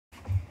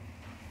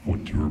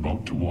What you're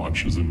about to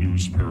watch is a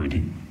news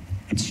parody.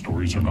 Its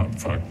stories are not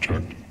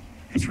fact-checked,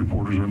 its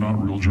reporters are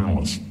not real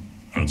journalists,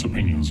 and its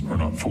opinions are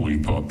not fully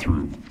thought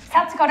through.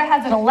 South Dakota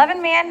has an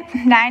 11-man,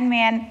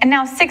 9-man, and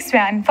now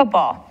 6-man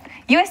football.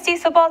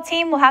 USD's football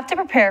team will have to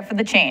prepare for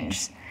the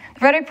change.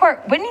 The Red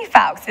Report, Whitney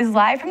Fowkes, is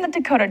live from the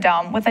Dakota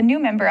Dome with a new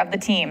member of the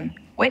team.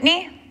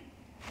 Whitney?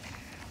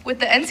 With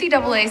the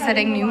NCAA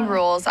setting new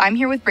rules, I'm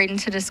here with Braden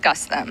to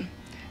discuss them.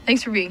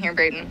 Thanks for being here,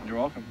 Braden. You're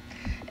welcome.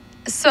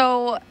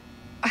 So,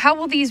 how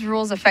will these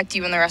rules affect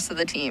you and the rest of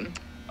the team?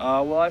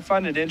 Well, I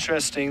find it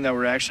interesting that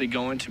we're actually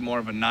going to more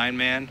of a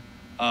 9-man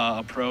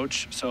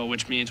approach,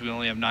 which means we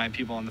only have 9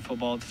 people on the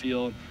football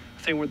field.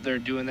 I think they're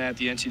doing that at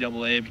the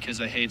NCAA because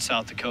they hate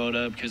South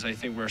Dakota, because I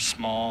think we're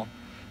small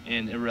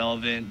and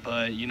irrelevant.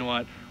 But you know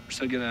what? We're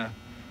still going to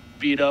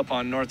beat up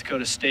on North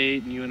Dakota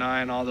State and UNI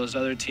and all those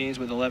other teams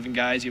with 11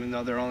 guys, even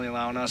though they're only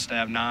allowing us to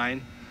have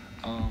 9.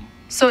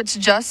 So it's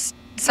just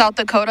South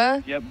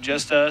Dakota? Yep,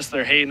 just us.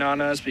 They're hating on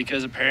us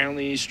because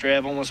apparently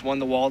Strav almost won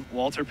the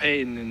Walter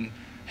Payton, and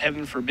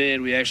heaven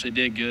forbid we actually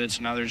did good,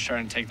 so now they're just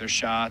trying to take their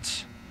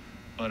shots.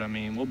 But, I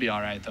mean, we'll be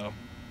all right, though.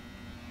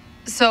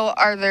 So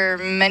are there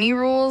many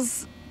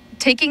rules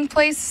taking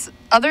place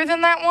other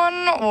than that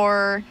one,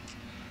 or?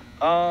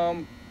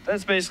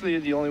 That's basically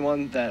the only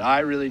one that I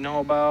really know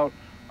about.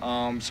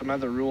 Some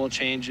other rule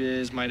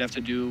changes might have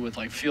to do with,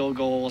 like, field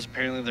goals.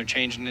 Apparently they're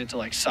changing it to,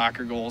 like,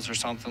 soccer goals or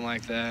something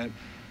like that.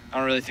 I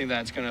don't really think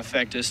that's going to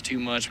affect us too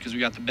much because we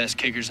got the best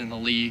kickers in the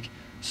league,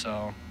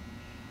 so.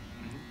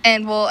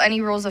 And will any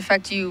rules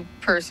affect you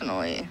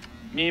personally?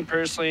 Me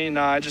personally,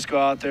 no, I just go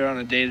out there on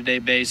a day-to-day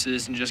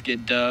basis and just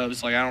get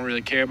dubs. Like, I don't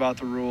really care about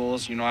the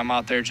rules. You know, I'm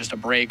out there just to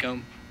break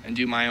them and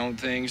do my own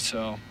thing,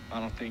 so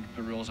I don't think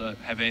the rules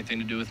have anything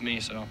to do with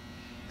me, so.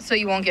 So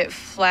you won't get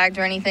flagged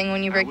or anything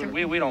when you break the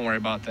rules? We don't worry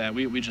about that.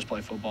 We just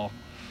play football.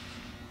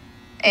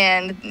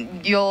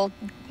 And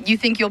you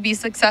think you'll be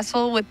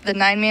successful with the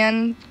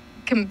 9-man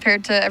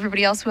compared to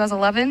everybody else who has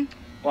 11?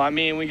 Well, I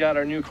mean, we got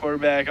our new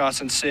quarterback,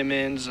 Austin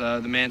Simmons.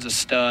 The man's a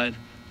stud,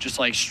 just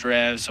like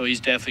Strev, so he's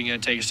definitely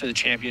going to take us to the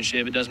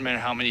championship. It doesn't matter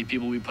how many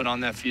people we put on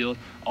that field.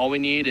 All we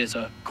need is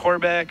a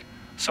quarterback,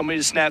 somebody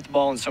to snap the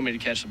ball, and somebody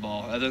to catch the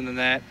ball. Other than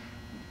that,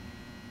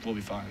 we'll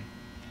be fine.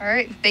 All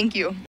right, thank you.